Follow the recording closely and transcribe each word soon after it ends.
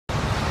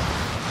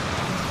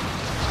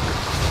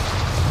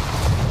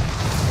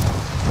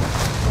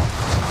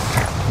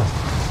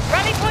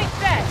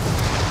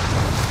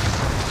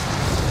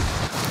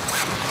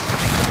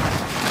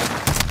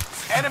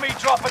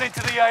dropping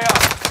into the AO.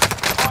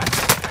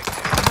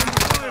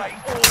 Eliminate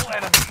all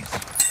enemies.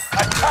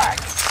 Attack!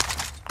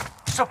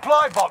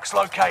 Supply box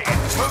located.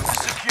 Move to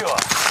secure.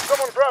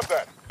 Someone grab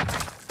that.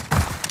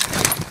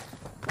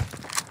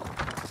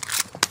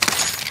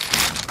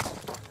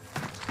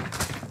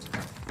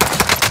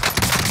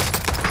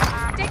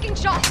 Taking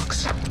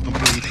shots. I'm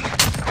bleeding.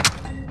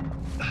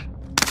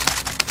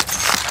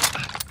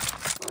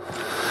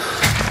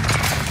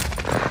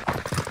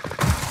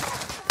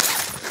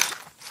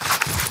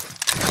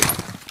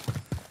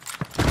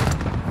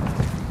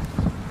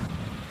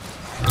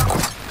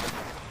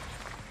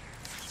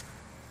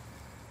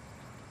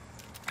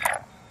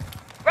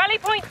 Rally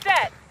point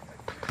set.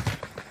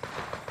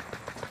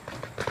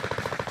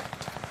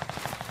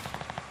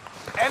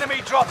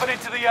 Enemy dropping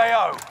into the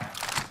AO.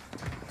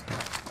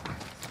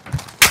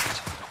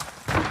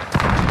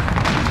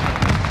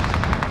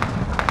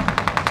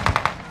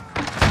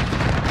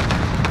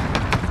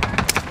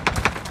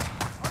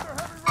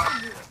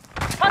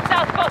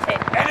 Hostile spotted.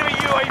 Enemy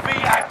UAV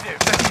active.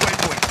 Second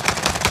waypoint.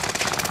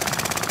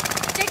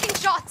 Taking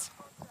shots.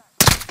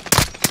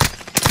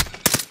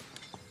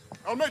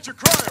 I'll make you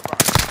cry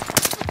about it.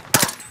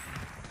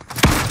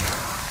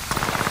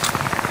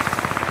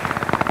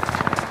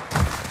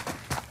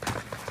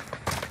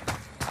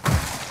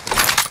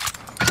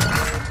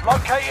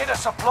 Located a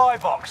supply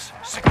box.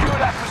 Secure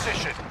that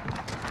position.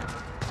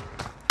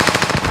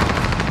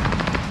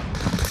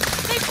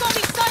 They've got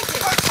me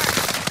sighted.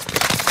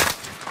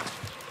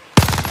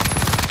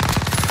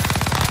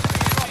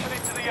 Dropping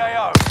into the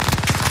AO.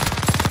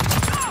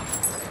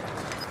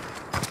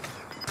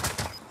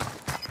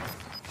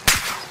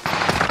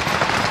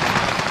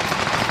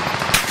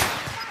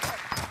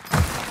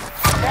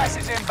 Gas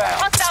is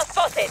inbound. Hostile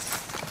spotted.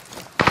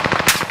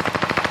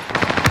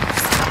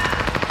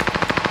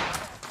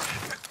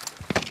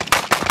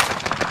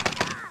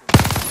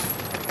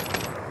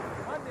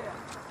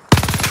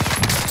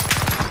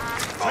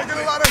 Taking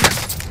a lot of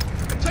hits.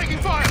 Taking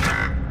fire.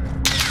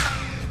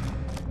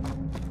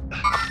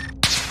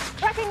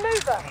 Tracking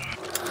mover.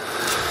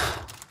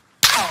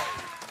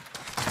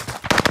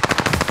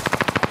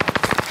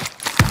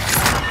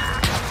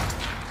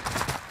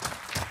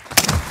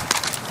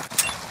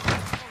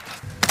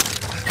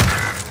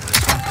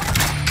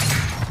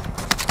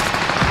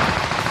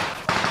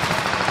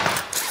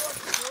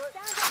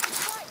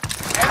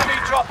 Enemy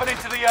dropping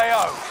into the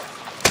AO.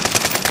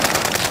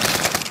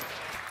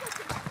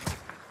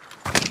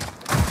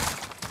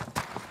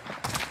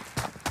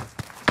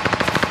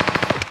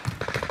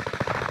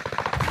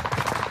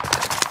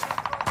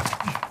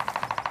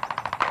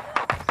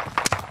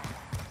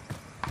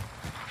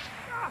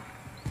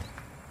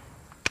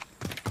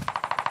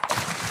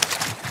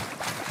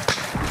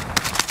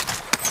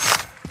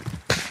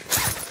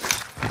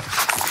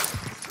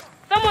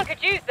 Someone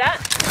could use that.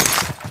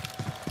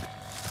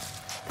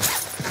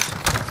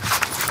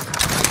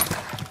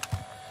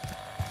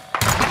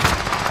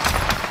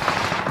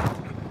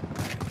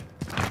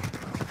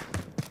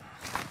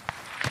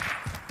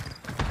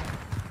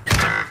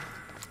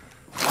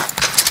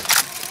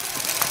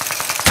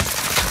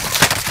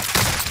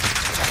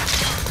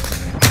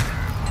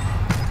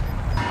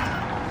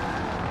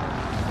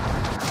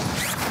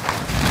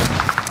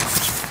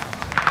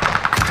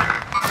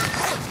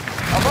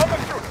 I'm on the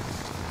shooter.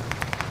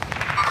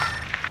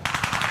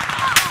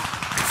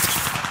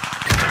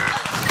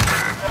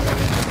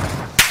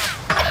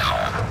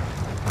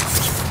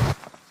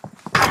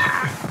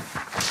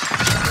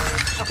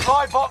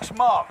 Supply box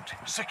marked.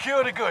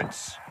 Secure the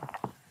goods.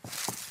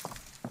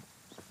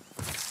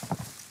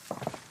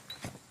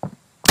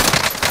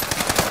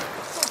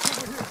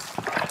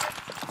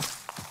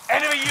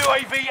 Enemy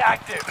UAV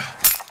active.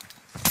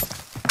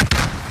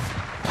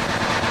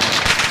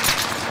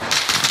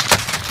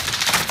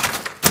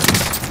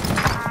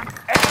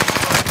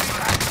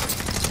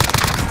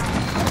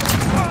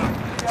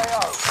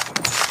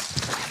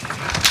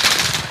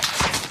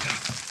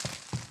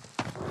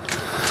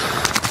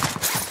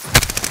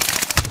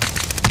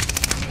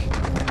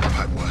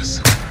 That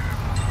was.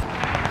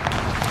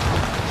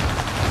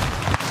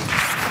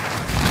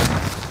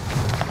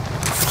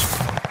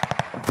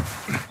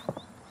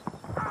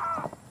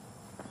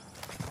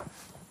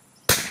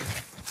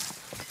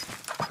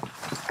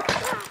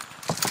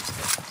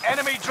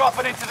 Enemy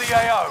dropping into the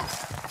AO.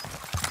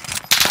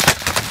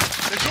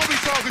 They got me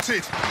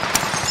targeted.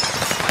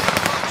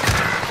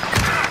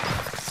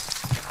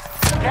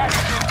 Gas is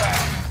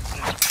inbound.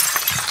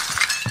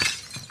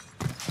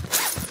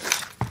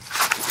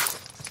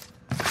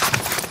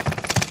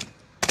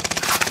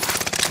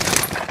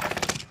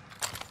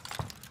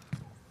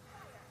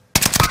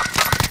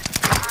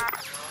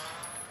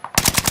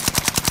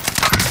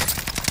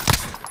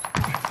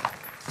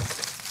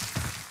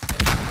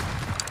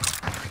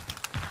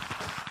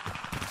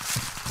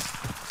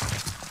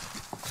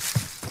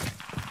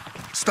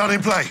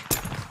 Starting play.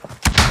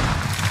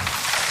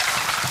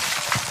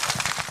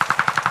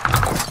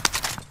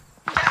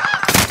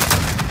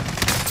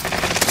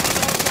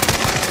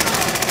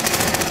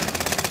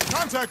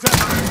 Contact him.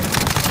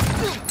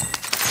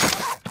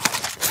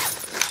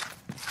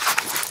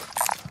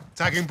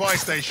 Tagging buy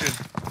station.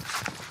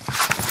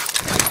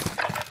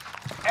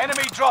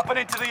 Enemy dropping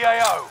into the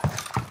AO.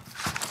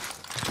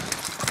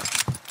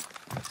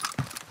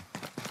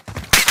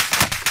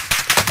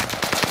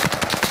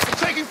 I'm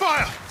taking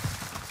fire!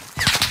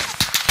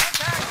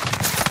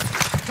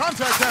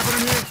 Contact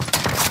happening here.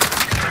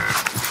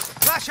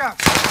 Flash out!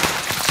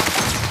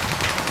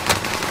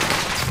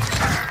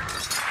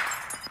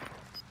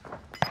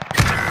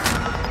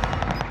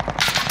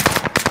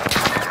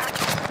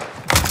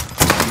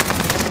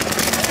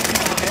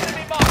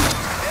 Enemy mark!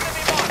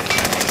 Enemy mark!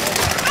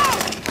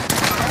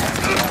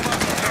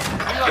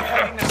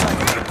 Relocating the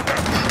safe.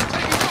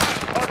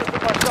 Target's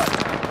in my sight.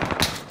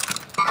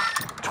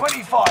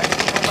 25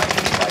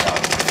 remaining AO.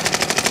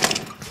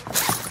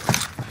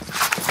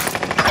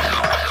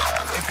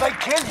 If they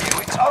kill you,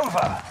 it's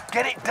over.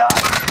 Get it done.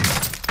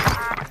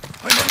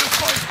 I'm in the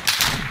fight.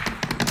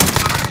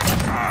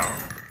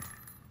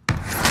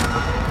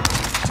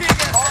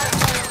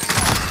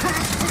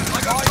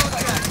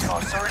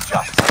 Costs are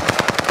adjusted.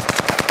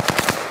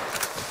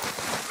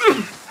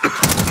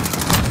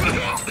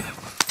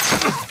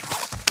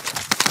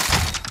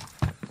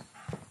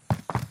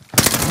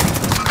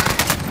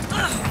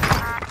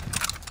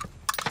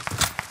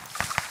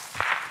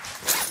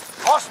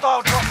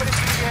 Hostile dropping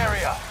into the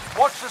area.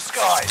 Watch the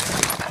skies.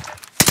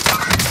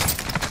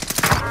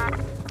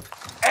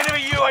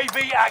 Enemy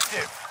UAV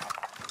active.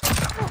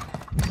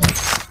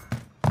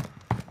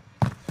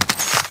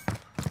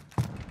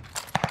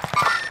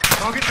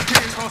 Target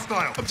appears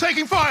hostile. I'm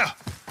taking fire!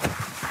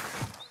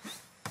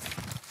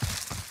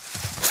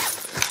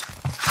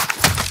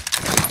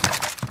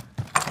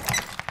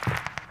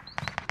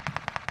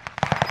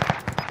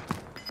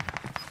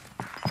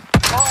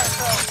 Fire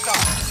sales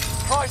done.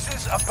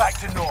 Prices are back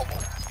to normal.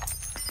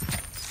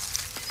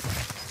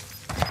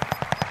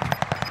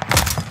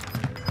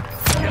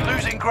 You're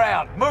losing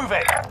ground. Move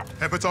it.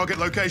 Head for target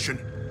location.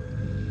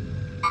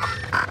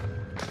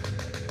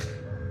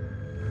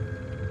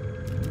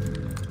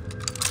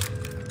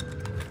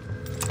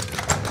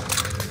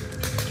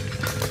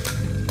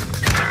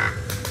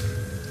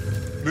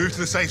 Move to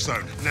the safe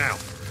zone, now.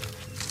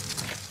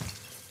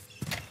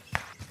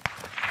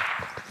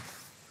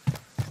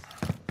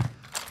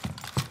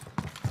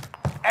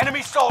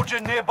 Enemy soldier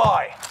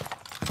nearby.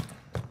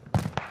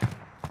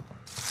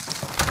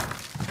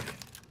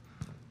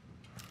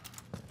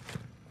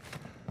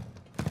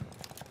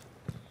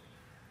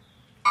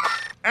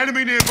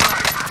 Enemy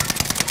nearby!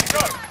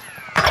 Got him.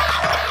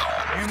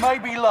 You may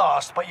be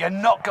last, but you're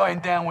not going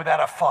down without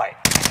a fight.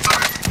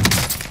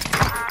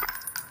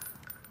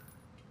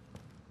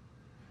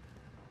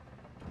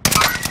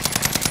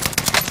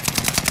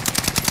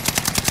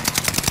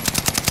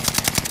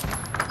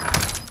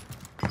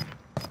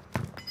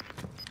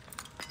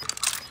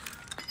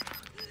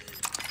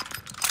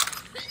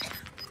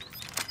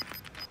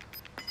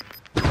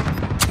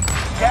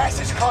 Gas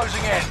is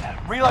closing in.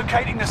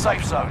 Relocating the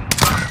safe zone.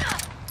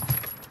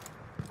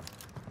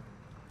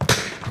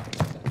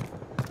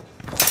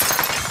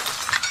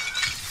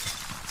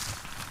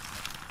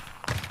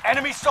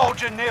 Enemy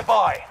soldier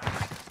nearby.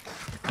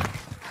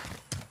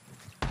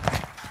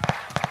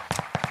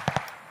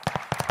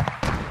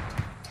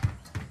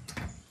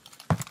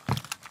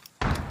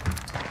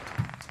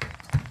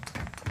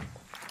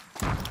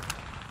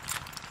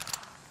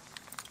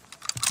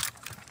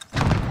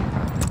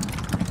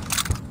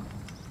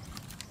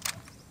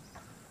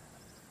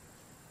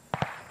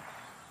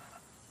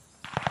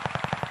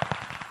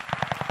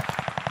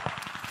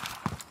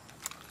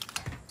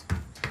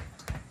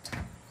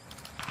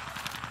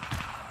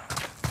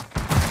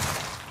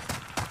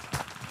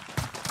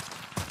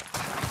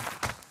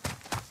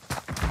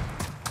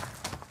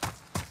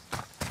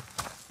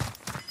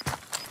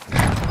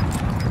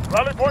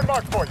 Rally point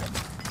marked for you.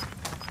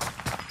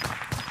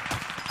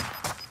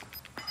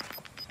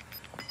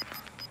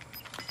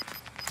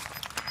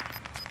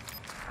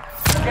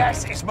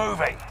 Gas is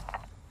moving.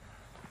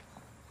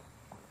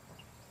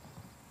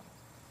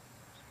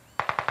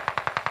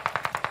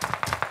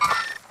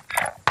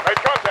 Made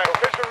contact.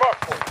 Location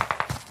marked for you.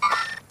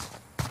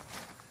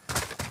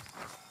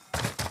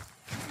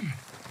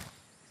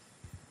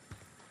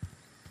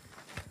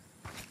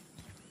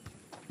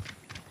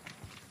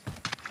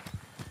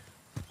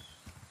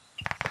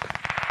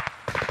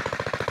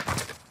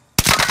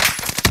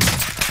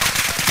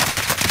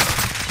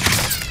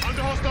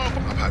 Under hostile.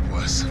 I've had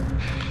worse.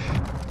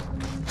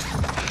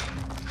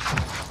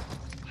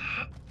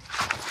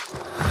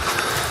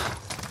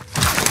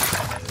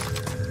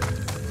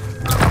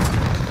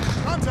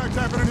 Contact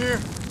happening here.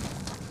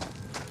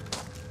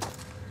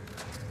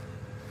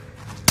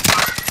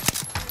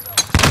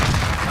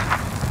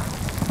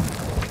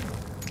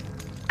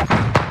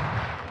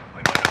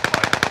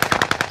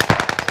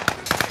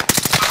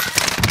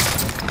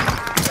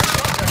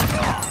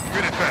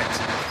 Good effect.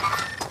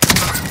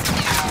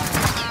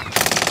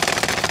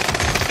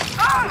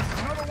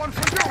 Another one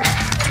for you.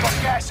 Got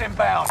gas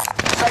inbound.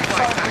 Safe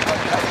zone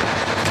relocated.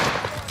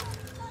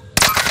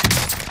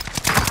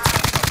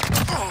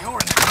 You're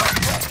in the right.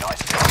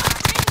 Nice job.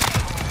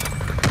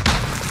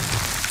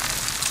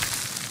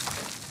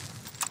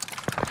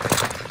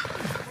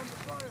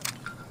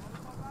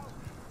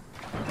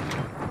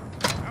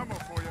 Ammo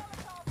for you.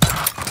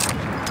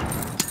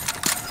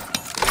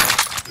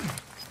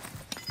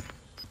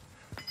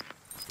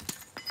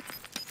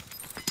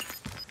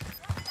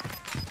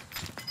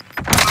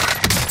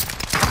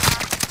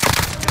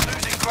 You're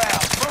losing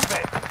ground. Move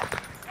it.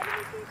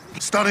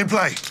 Starting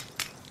play.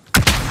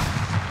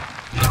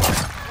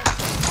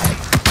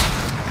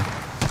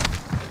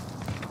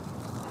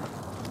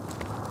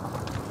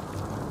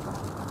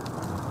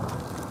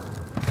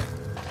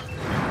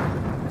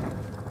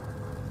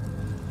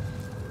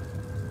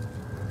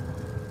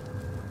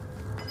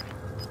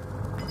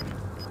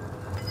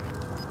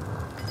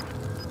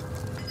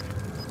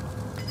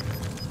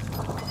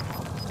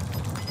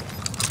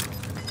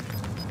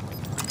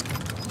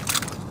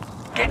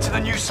 Get to the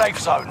new safe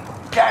zone.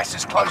 Gas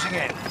is closing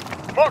in.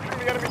 Marking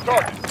the enemy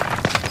target.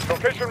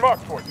 Location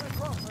marked for you.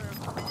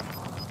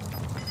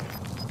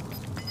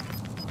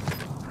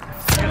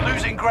 You're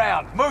losing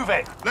ground. Move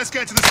it. Let's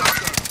get to the south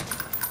zone.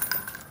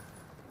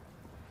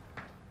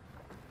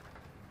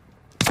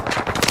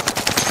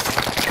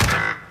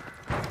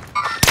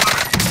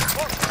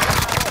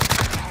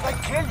 If they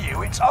kill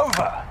you, it's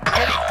over.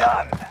 Get it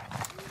done.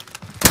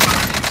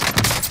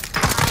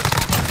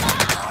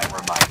 I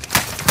remain.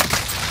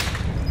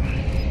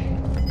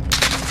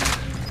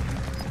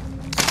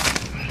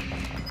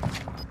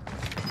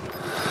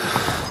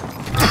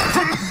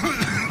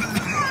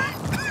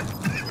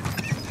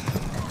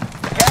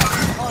 Gas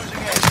is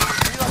closing in.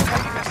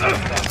 Relocating the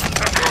safe zone.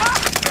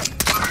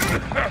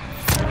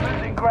 You're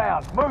losing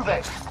ground. Move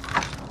it.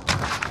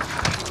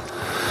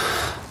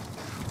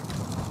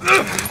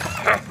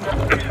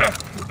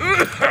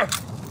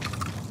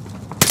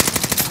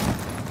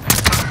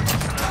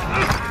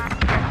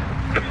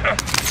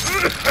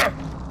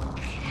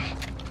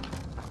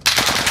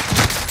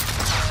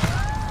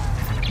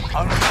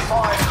 Only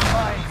 5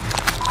 remain.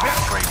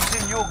 Victory was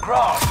in your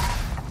grasp.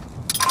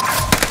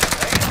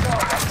 They didn't go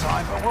that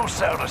time, but we'll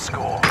settle the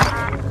score.